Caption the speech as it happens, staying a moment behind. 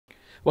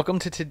Welcome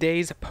to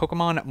today's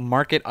Pokemon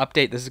market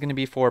update. This is going to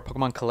be for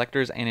Pokemon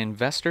collectors and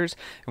investors,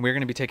 and we're going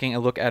to be taking a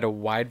look at a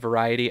wide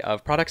variety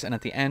of products. And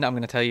at the end, I'm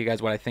going to tell you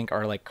guys what I think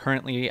are like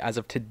currently, as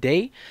of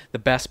today, the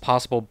best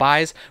possible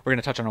buys. We're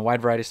going to touch on a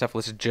wide variety of stuff.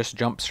 Let's just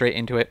jump straight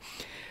into it.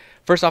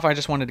 First off, I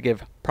just wanted to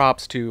give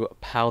props to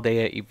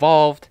Paldea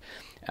Evolved.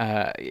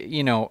 I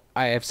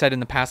have said in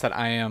the past that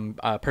I am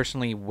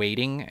personally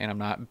waiting and I'm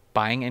not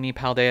buying any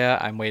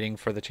Paldea. I'm waiting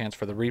for the chance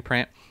for the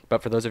reprint.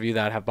 But for those of you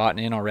that have bought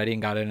in already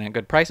and got it in at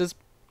good prices,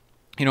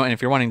 and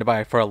if you're wanting to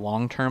buy for a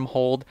long-term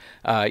hold,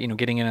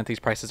 getting in at these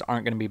prices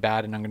aren't going to be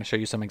bad, and I'm going to show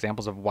you some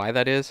examples of why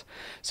that is.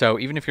 So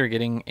even if you're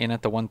getting in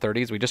at the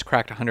 130s, we just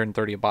cracked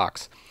 130 a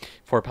box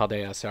for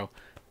Paldea. So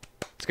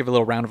let's give a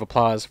little round of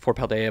applause for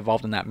Paldea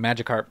Evolved in that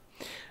Magikarp.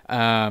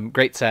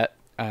 Great set.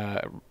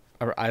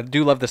 I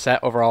do love the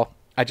set overall.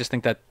 I just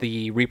think that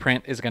the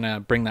reprint is going to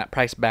bring that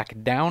price back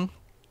down.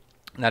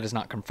 That is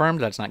not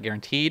confirmed. That's not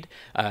guaranteed.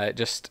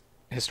 Just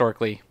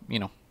historically,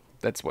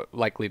 that's what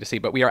likely to see.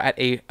 But we are at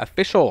a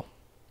official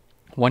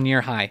 1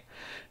 year high,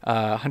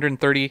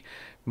 130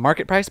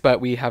 market price, but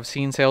we have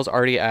seen sales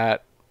already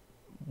at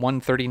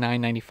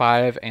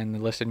 139.95 and the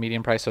listed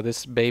median price. So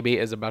this baby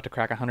is about to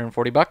crack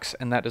 140 bucks,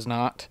 and that does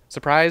not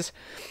surprise,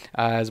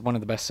 as one of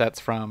the best sets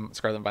from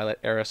Scarlet and Violet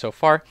era so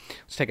far.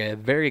 Let's take a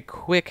very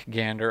quick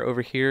gander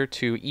over here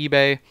to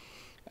eBay.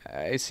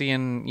 I see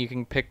you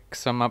can pick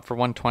some up for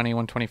 120,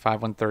 125,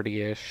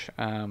 130-ish.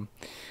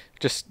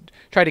 Just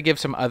try to give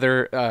some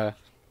other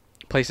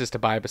places to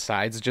buy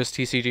besides just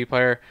TCG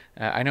Player.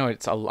 I know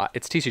it's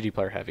TCG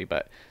Player heavy,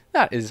 but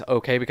that is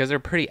okay because they're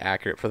pretty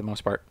accurate for the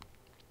most part.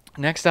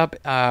 Next up,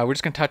 we're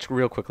just going to touch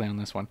real quickly on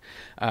this one.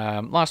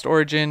 Lost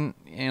Origin,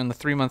 in the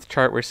 3-month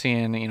chart, we're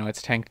seeing,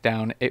 it's tanked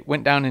down. It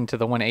went down into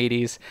the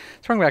 180s.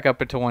 It's running back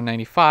up into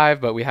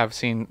 195, but we have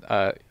seen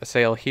a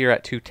sale here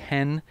at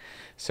 210.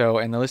 So,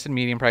 and the listed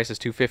median price is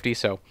 250.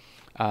 So,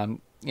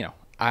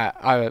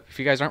 if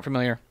you guys aren't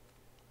familiar,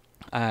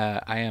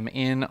 I am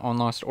in on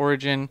Lost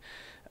Origin.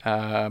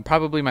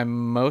 Probably my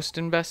most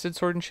invested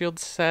Sword and Shield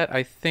set,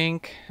 I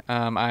think.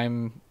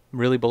 I'm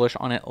really bullish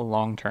on it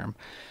long term.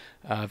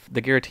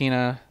 The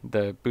Giratina,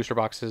 the booster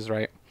boxes,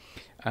 right?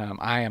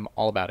 I am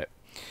all about it.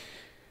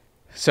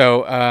 So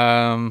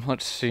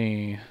let's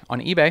see.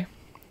 On eBay,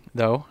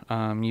 though,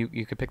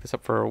 you could pick this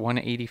up for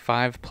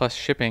 185 plus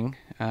shipping.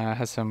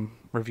 Has some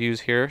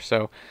reviews here,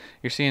 so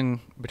you're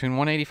seeing between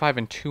 185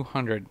 and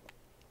 200.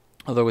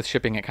 Although with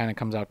shipping, it kind of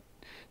comes out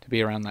to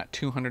be around that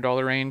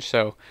 $200 range.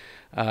 So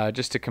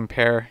just to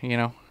compare,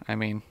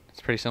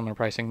 it's pretty similar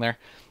pricing there.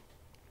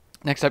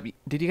 Next up,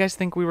 did you guys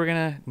think we were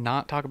going to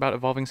not talk about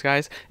Evolving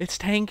Skies? It's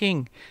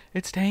tanking.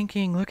 It's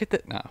tanking. Look at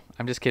that. No,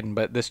 I'm just kidding,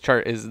 but this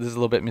chart is a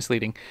little bit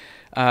misleading.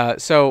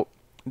 So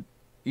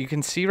you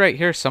can see right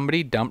here,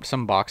 somebody dumped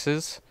some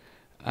boxes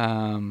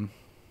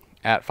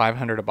at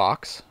 500 a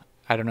box.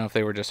 I don't know if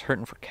they were just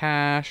hurting for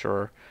cash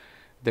or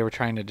they were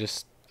trying to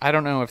I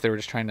don't know if they were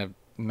just trying to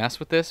mess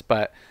with this,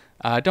 but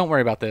don't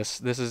worry about this.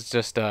 This is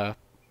just this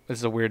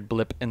is a weird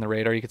blip in the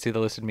radar. You can see the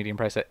listed median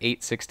price at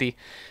 860,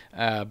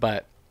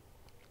 but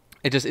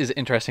it just is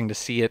interesting to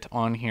see it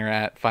on here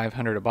at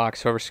 500 a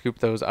box. Whoever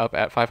scooped those up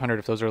at 500,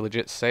 if those are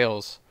legit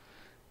sales,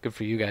 good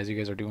for you guys. You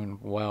guys are doing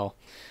well.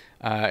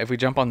 If we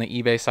jump on the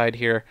eBay side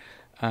here,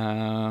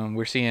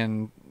 we're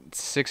seeing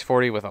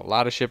 640 with a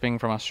lot of shipping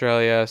from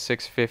Australia,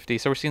 650.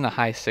 So we're seeing the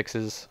high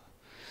sixes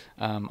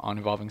on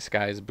Evolving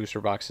Skies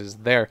booster boxes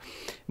there.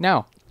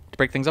 Now, to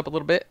break things up a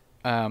little bit,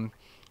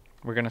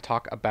 we're going to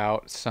talk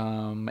about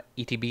some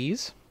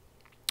ETBs.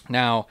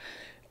 Now,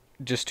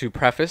 just to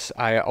preface,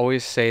 I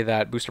always say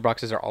that booster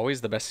boxes are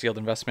always the best sealed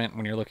investment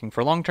when you're looking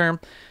for long term.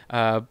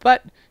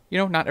 But,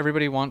 not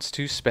everybody wants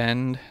to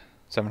spend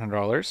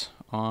 $700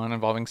 on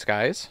Evolving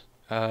Skies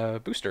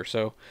booster.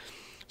 So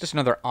just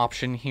another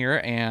option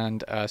here.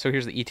 And so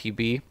here's the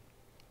ETB.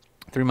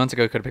 3 months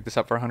ago, could have picked this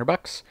up for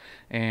 $100,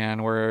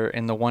 and we're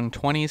in the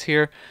 120s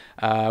here.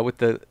 With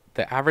the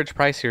average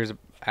price here is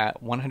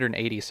at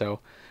 180, so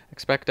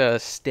expect a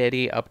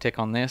steady uptick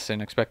on this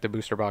and expect the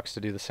booster box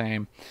to do the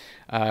same.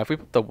 If we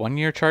put the 1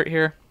 year chart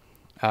here,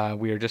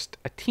 we are just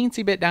a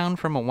teensy bit down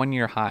from a 1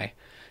 year high.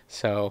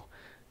 So,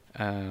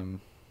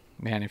 man,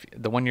 if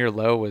the 1 year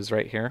low was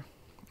right here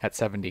at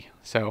 70.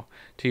 So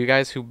to you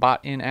guys who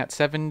bought in at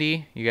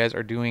 70, you guys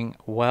are doing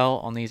well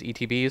on these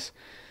ETBs.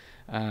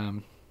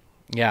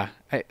 Yeah,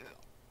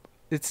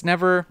 it's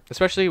never,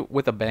 especially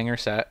with a banger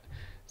set,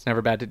 it's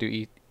never bad to do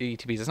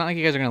ETBs. It's not like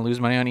you guys are going to lose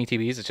money on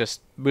ETBs. It's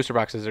just booster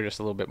boxes are just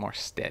a little bit more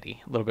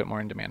steady, a little bit more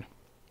in demand.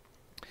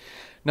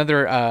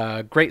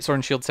 Another great Sword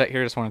and Shield set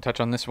here. Just want to touch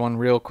on this one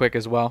real quick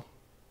as well.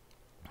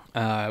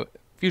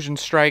 Fusion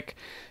Strike.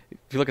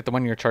 If you look at the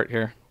 1 year chart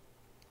here,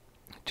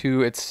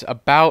 it's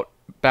about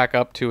back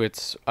up to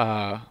its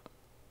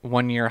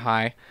 1 year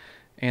high,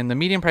 and the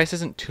median price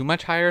isn't too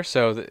much higher,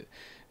 so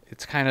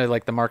it's kind of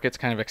like the market's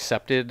kind of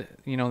accepted,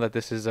 that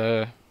this is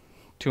a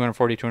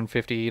 $240,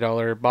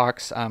 $250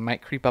 box.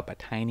 Might creep up a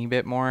tiny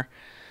bit more.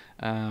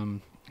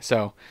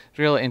 So it's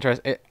real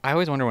interesting. I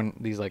always wonder when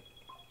these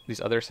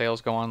other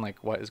sales go on,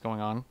 like what is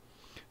going on.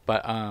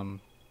 But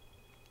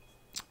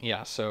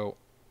yeah, so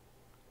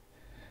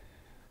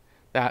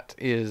that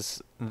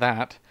is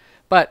that.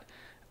 But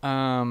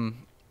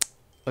um,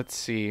 let's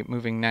see.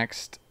 Moving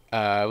next,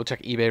 we'll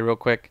check eBay real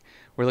quick.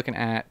 We're looking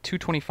at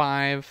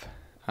 225,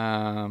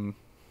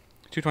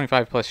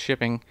 225 plus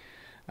shipping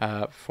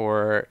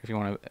for if you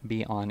want to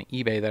be on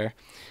eBay there.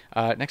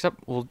 Next up,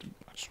 we'll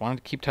just wanted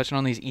to keep touching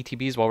on these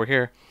ETBs while we're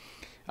here.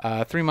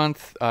 3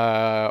 month,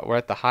 we're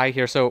at the high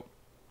here. So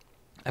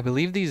I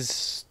believe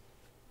these.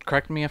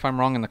 Correct me if I'm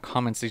wrong in the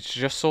comments. These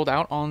just sold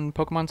out on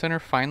Pokemon Center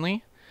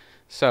finally.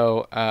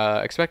 So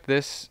expect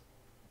this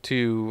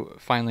to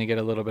finally get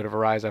a little bit of a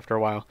rise after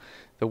a while.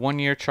 The 1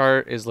 year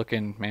chart is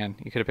looking, man,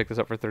 you could have picked this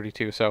up for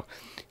 32. So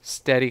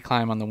steady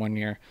climb on the 1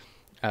 year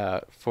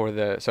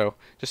so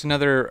just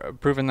another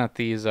proven that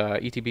these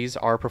ETBs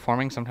are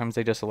performing. Sometimes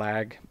they just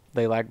lag.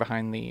 They lag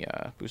behind the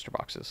booster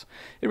boxes.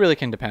 It really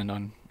can depend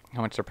on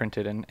how much they're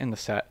printed in the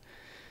set.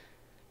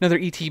 Another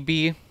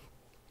ETB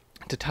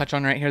to touch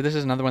on right here. This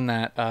is another one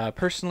that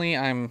personally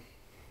I'm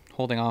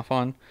holding off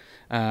on.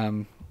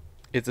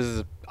 This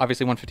is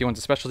obviously 151's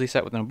a specialty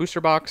set with no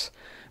booster box,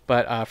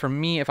 but for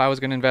me, if I was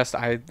going to invest,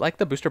 I like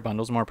the booster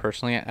bundles more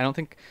personally. I don't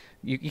think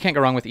you can't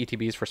go wrong with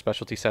ETBs for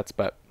specialty sets,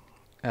 but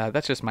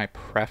that's just my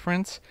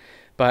preference.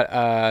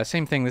 But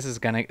same thing. This is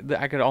gonna.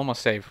 I could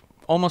almost say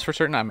almost for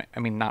certain. I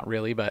mean, not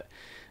really, but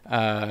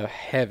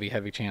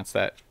heavy chance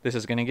that this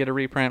is gonna get a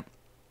reprint.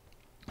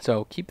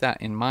 So keep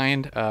that in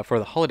mind for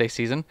the holiday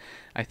season.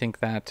 I think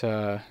that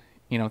this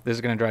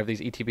is going to drive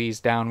these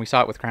ETBs down. We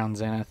saw it with Crown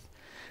Zenith,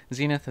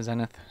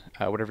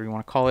 whatever you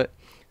want to call it.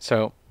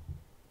 So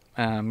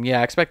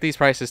yeah, expect these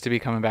prices to be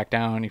coming back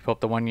down. You pull up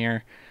the 1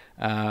 year.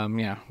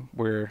 Yeah,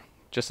 we're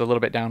just a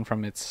little bit down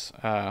from its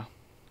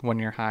 1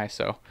 year high.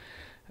 So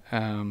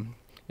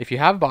if you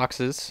have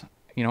boxes,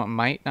 it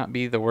might not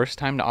be the worst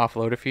time to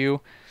offload a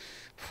few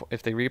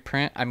if they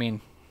reprint. I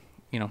mean,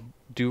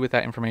 do with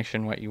that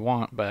information what you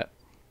want, but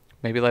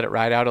maybe let it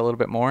ride out a little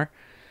bit more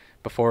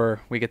before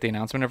we get the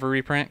announcement of a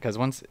reprint. Because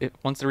once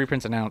the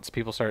reprint's announced,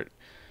 people start,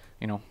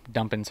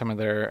 dumping some of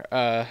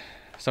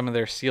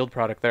their sealed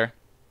product there.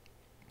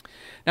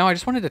 Now I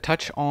just wanted to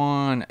touch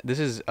on this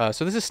is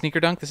Sneaker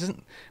Dunk. This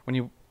isn't when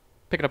you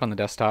pick it up on the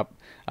desktop.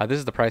 This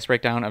is the price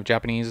breakdown of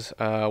Japanese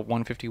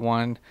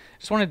 151.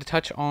 Just wanted to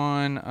touch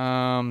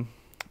on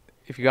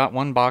if you got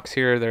one box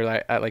here,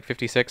 they're at like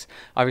 56.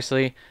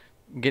 Obviously,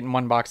 getting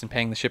one box and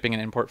paying the shipping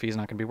and import fee is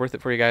not going to be worth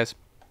it for you guys.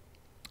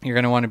 You're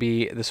going to want to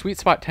be, the sweet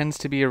spot tends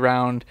to be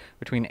around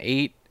between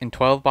 8 and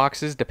 12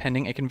 boxes,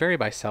 depending. It can vary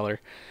by seller.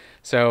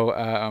 So,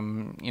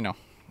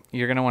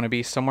 you're going to want to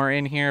be somewhere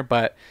in here,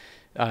 but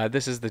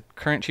this is the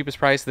current cheapest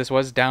price. This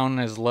was down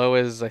as low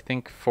as, I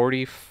think,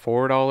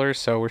 $44.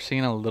 So we're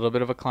seeing a little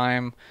bit of a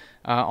climb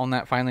on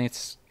that. Finally,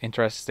 it's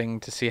interesting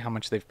to see how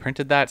much they've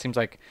printed that. It seems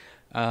like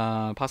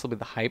possibly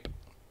the hype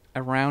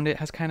around it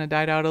has kind of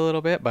died out a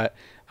little bit, but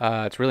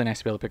it's really nice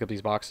to be able to pick up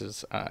these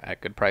boxes at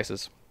good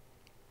prices.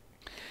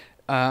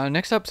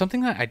 Next up,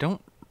 something that I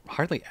don't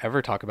hardly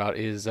ever talk about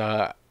is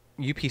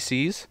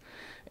UPCs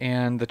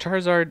and the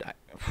Charizard.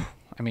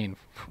 I mean,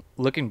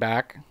 looking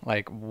back,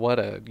 like what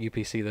a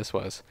UPC this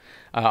was.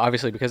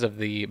 Obviously, because of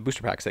the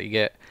booster packs that you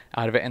get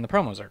out of it, and the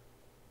promos are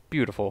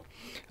beautiful.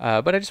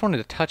 But I just wanted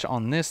to touch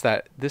on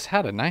that this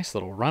had a nice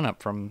little run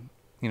up from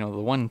the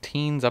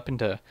 1-teens up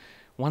into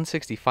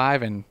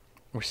 165, and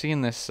we're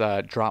seeing this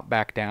drop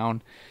back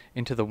down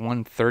into the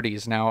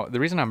 130s. Now, the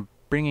reason I'm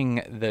bringing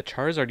the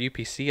Charizard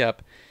UPC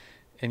up,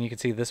 and you can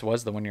see this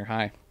was the 1 year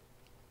high,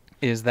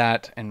 is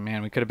that, and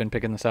man, we could have been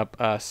picking this up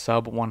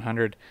sub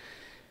 100,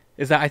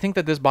 is that I think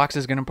that this box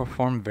is going to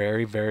perform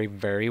very, very,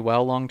 very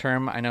well long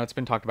term. I know it's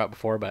been talked about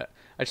before, but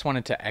I just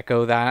wanted to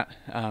echo that.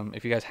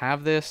 If you guys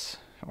have this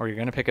or you're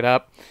going to pick it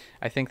up,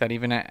 I think that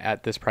even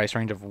at this price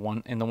range of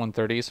in the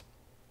 130s,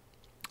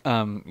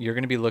 you're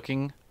going to be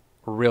looking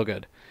real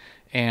good.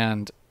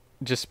 And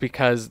just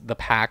because the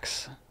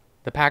packs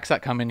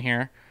that come in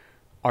here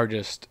are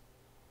just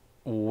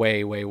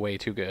way, way, way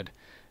too good.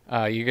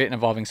 You get an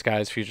Evolving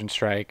Skies, Fusion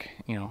Strike,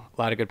 a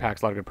lot of good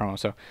packs, a lot of good promos.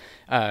 So,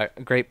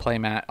 great play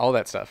mat, all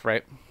that stuff,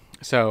 right?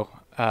 So,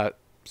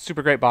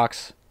 super great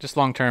box. Just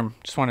long term.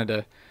 Just wanted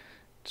to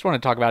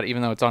talk about it,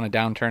 even though it's on a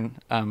downturn.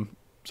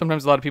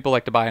 Sometimes a lot of people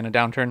like to buy in a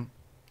downturn.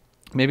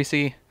 Maybe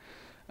see.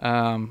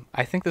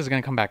 I think this is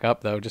going to come back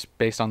up though, just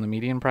based on the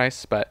median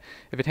price. But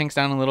if it tanks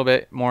down a little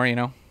bit more,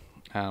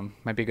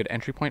 might be a good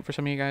entry point for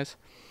some of you guys.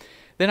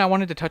 Then I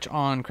wanted to touch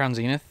on Crown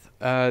Zenith,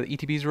 the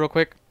ETBs real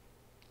quick.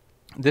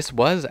 This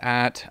was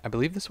at, I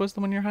believe this was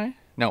the 1 year high?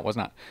 No, it was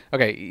not.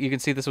 Okay, you can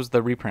see this was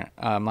the reprint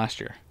last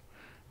year,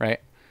 right?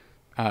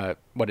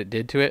 What it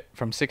did to it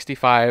from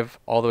 65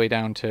 all the way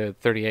down to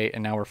 38,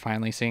 and now we're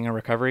finally seeing a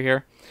recovery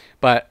here.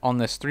 But on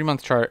this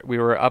 3-month chart, we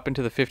were up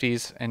into the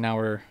 50s, and now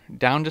we're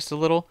down just a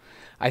little.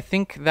 I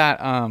think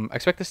that I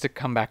expect this to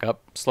come back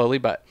up slowly,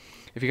 but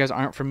if you guys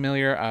aren't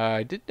familiar,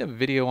 I did a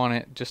video on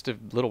it just a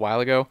little while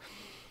ago.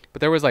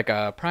 But there was like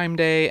a Prime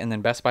Day, and then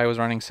Best Buy was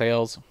running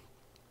sales.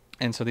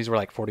 And so these were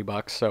like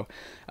 $40. So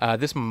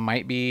this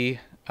might be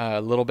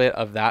a little bit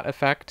of that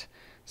effect.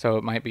 So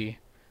it might be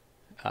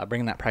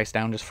bringing that price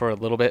down just for a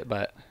little bit.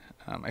 But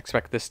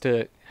Expect this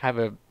to have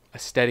a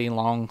steady,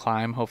 long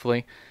climb,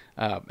 hopefully.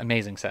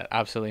 Amazing set,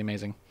 absolutely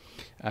amazing.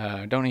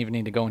 Don't even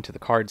need to go into the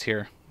cards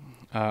here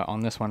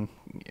on this one.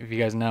 If you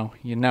guys know,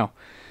 you know.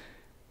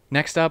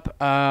 Next up,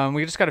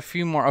 we just got a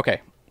few more.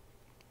 Okay,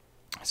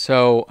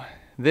 so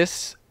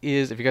this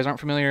is, if you guys aren't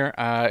familiar,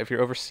 if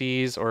you're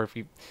overseas or if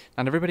you,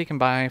 not everybody can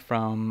buy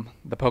from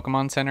the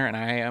Pokemon Center, and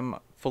I am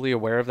fully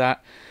aware of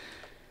that.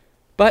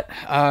 But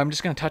I'm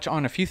just going to touch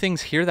on a few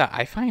things here that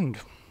I find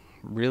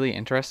really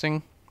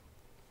interesting,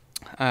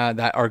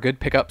 that are good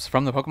pickups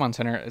from the Pokemon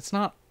Center.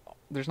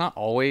 There's not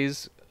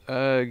always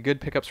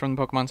good pickups from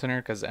the Pokemon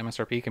Center because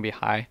MSRP can be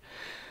high.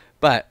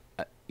 But,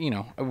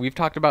 we've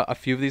talked about a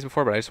few of these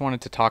before, but I just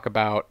wanted to talk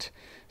about,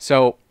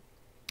 so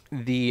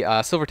the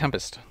Silver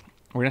Tempest.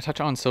 We're going to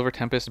touch on Silver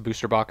Tempest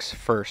booster box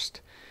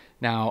first.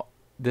 Now,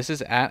 this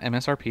is at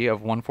MSRP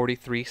of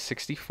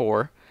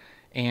 $143.64.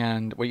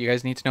 And what you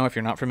guys need to know, if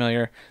you're not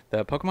familiar,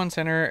 the Pokemon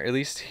Center, at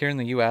least here in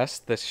the US,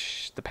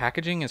 the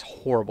packaging is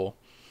horrible.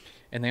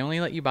 And they only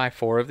let you buy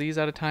 4 of these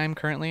at a time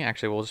currently.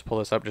 Actually, we'll just pull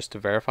this up just to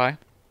verify.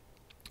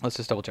 Let's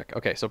just double check.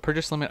 Okay, so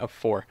purchase limit of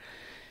 4.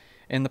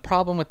 And the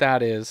problem with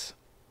that is,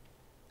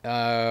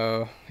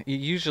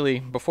 usually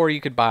before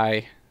you could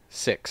buy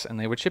 6, and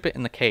they would ship it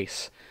in the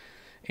case,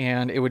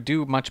 and it would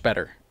do much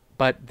better.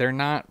 But they're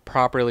not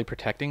properly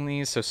protecting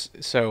these,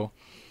 so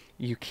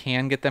you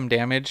can get them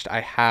damaged.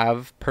 I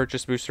have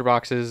purchased booster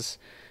boxes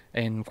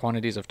in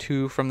quantities of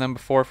 2 from them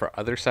before for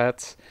other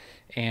sets,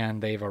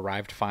 and they've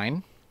arrived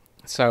fine.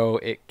 So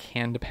it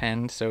can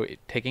depend. So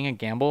taking a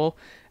gamble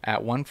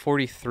at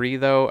 143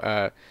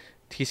 though,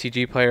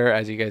 TCG player,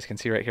 as you guys can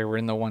see right here, we're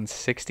in the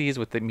 160s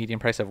with the median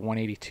price of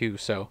 182.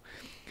 So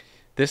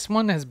this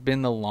one has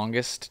been the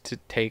longest to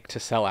take to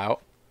sell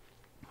out.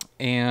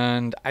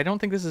 And I don't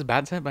think this is a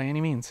bad set by any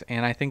means.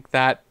 And I think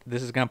that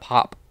this is going to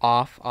pop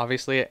off,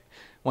 obviously,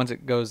 once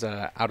it goes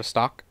out of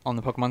stock on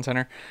the Pokemon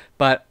Center.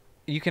 But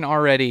you can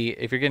already,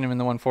 if you're getting them in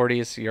the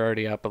 140s, you're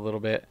already up a little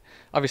bit.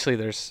 Obviously,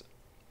 there's,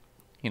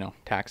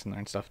 tax in there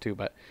and stuff too,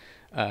 but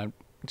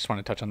just want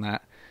to touch on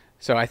that.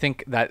 So I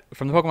think that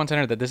from the Pokemon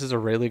Center, that this is a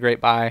really great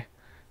buy,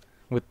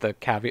 with the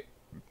caveat,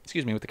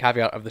 with the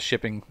caveat of the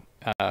shipping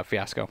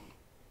fiasco.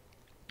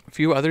 A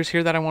few others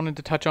here that I wanted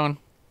to touch on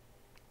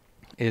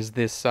is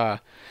this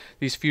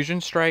these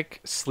Fusion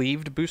Strike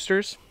sleeved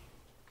boosters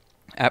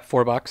at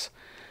 $4.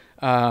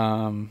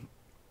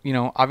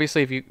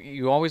 Obviously, if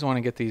you always want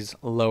to get these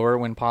lower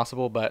when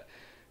possible, but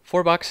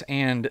 $4.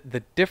 And the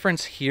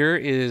difference here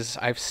is,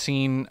 I've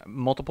seen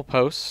multiple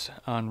posts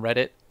on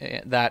Reddit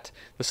that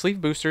the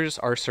sleeve boosters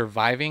are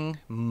surviving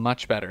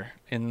much better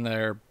in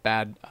their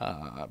bad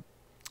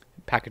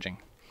packaging.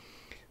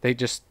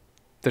 There's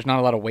not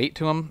a lot of weight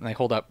to them, and they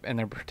hold up, and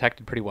they're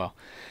protected pretty well.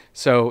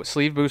 So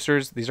sleeve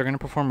boosters, these are going to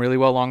perform really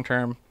well long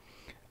term.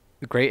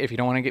 Great if you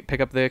don't want to pick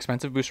up the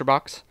expensive booster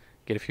box.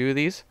 Get a few of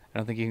these. I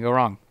don't think you can go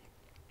wrong.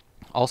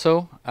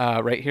 Also,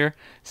 right here,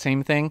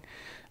 same thing.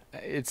 I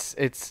think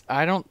it's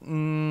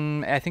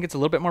a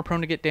little bit more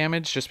prone to get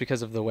damaged just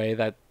because of the way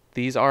that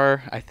these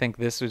are. I think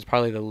this is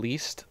probably the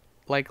least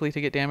likely to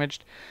get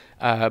damaged.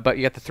 But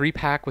you got the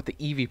 3-pack with the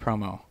Eevee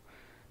promo.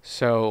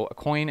 So a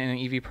coin and an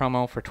Eevee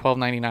promo for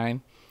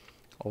 $12.99.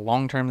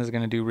 Long term, this is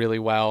going to do really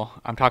well.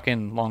 I'm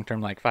talking long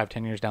term, like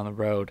 5-10 years down the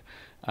road.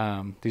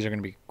 These are going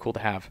to be cool to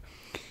have.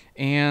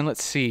 And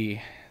let's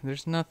see.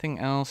 There's nothing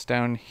else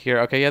down here.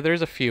 Okay, yeah,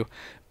 there's a few.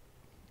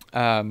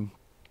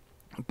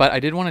 But I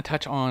did want to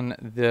touch on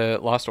the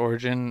Lost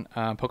Origin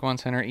Pokemon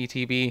Center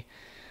ETB,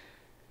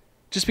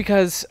 just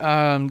because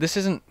this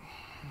isn't,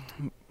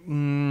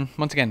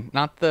 once again,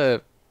 not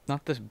the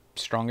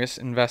strongest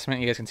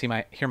investment. You guys can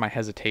hear my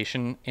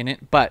hesitation in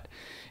it, but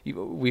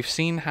we've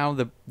seen how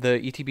the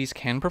ETBs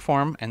can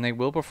perform, and they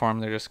will perform.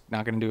 They're just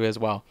not going to do as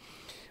well.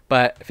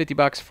 But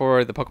 $50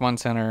 for the Pokemon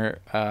Center,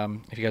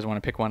 if you guys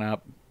want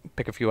to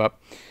pick a few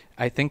up.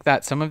 I think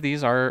that some of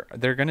these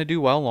they're going to do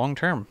well long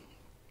term.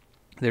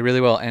 They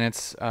really will, and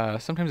it's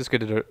sometimes it's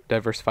good to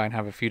diversify and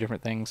have a few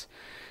different things,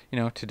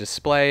 to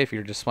display if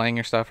you're displaying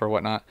your stuff or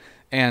whatnot.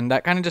 And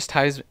that kind of just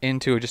ties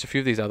into just a few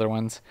of these other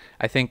ones.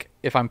 I think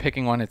if I'm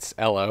picking one, it's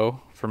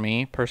LO for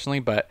me personally,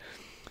 but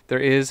there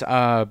is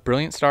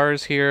Brilliant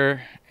Stars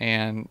here,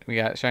 and we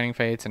got Shining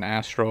Fates and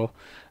Astral.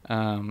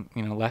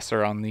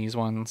 Lesser on these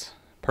ones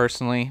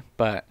personally,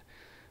 but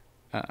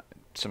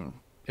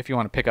if you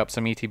want to pick up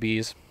some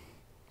ETBs,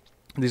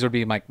 these would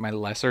be my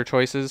lesser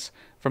choices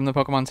from the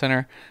Pokemon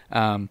Center.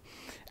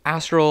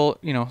 Astral,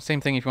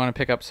 same thing. If you want to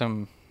pick up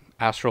some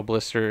Astral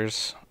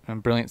blisters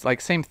and Brilliant,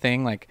 like same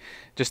thing. Like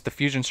just the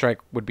Fusion Strike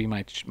would be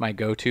my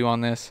go-to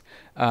on this.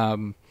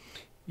 Now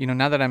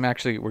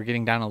that we're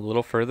getting down a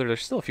little further,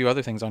 there's still a few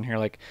other things on here.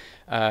 Like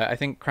I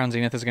think Crown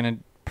Zenith is going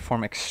to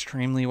perform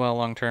extremely well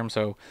long term.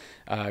 So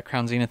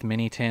Crown Zenith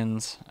mini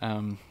tins,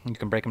 you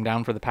can break them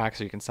down for the pack,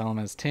 so you can sell them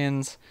as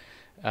tins.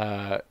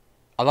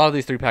 A lot of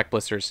these 3-pack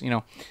blisters,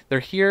 they're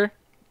here,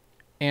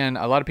 and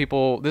a lot of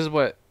people, this is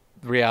what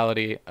the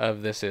reality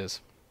of this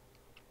is.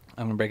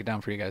 I'm going to break it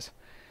down for you guys.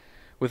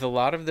 With a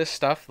lot of this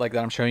stuff like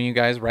that I'm showing you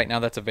guys right now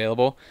that's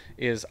available,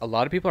 is a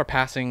lot of people are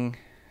passing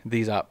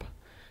these up.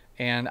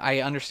 And I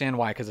understand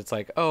why, because it's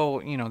like,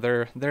 oh, you know,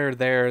 they're there,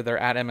 they're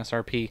at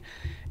MSRP,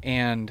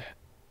 and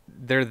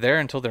they're there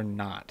until they're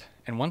not.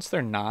 And once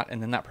they're not,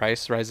 and then that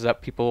price rises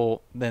up,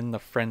 people, then the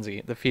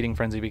frenzy, the feeding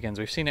frenzy begins.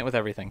 We've seen it with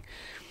everything.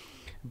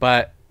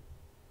 But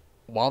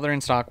while they're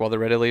in stock, while they're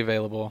readily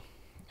available,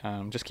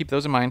 just keep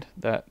those in mind.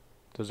 That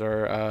those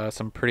are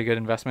some pretty good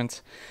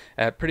investments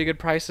at pretty good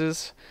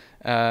prices.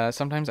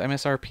 Sometimes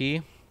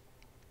MSRP,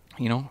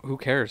 you know, who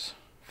cares?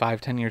 5,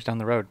 10 years down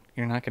the road,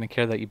 you're not going to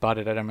care that you bought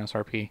it at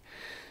MSRP.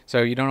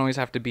 So you don't always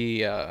have to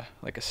be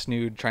like a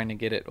snood trying to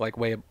get it like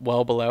way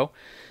well below.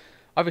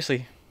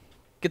 Obviously,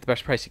 get the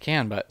best price you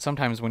can, but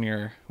sometimes when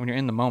you're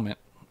in the moment,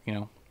 you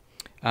know,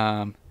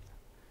 um,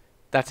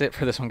 that's it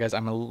for this one, guys.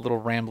 I'm a little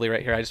rambly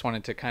right here. I just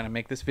wanted to kind of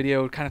make this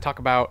video, kind of talk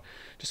about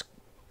just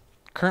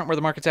current where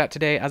the market's at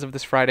today as of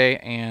this Friday,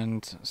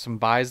 and some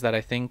buys that I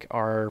think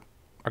are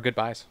good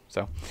buys.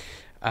 So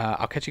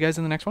I'll catch you guys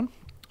in the next one.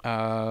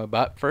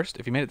 But first,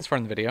 if you made it this far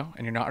in the video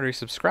and you're not already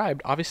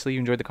subscribed, obviously you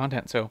enjoyed the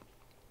content. So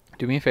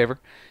do me a favor,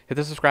 hit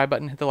the subscribe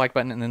button, hit the like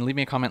button, and then leave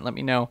me a comment. Let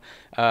me know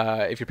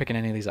if you're picking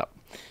any of these up.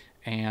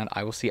 And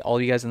I will see all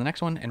you guys in the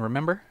next one. And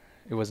remember,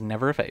 it was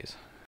never a phase.